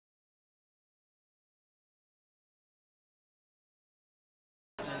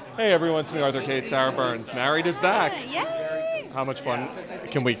Hey everyone, it's me, Arthur Kate. Sarah Burns. Married is back. Yay! How much fun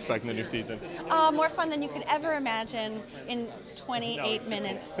can we expect in the new season? More fun than you could ever imagine in 28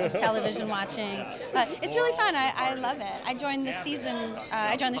 minutes of television watching. It's really fun. I love it. I joined the season.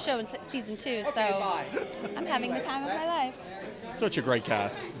 I joined the show in season 2, so I'm having the time of my life. Such a great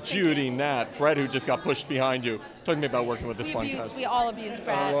cast. Judy, Nat, Brett, who just got pushed behind you. Talk to me about working with this fun cast. We all abuse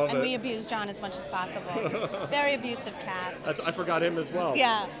Brett, and it. we abuse John as much as possible. Very abusive cast. I forgot him as well.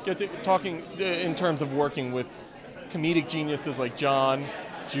 Yeah. Talking in terms of working with comedic geniuses like John.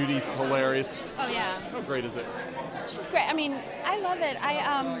 Judy's hilarious. Oh yeah. How great is it? She's great. I mean, I love it.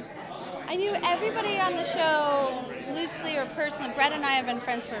 I knew everybody on the show loosely or personally. Brett and I have been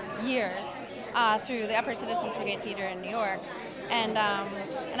friends for years through the Upper Citizens Brigade Theater in New York. And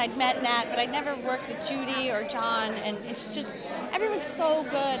I'd met Nat, but I'd never worked with Judy or John, and it's just, everyone's so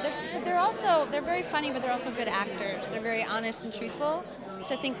good. They're very funny, but they're also good actors. They're very honest and truthful,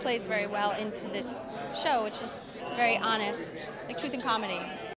 which I think plays very well into this show, which is very honest, like truth and comedy.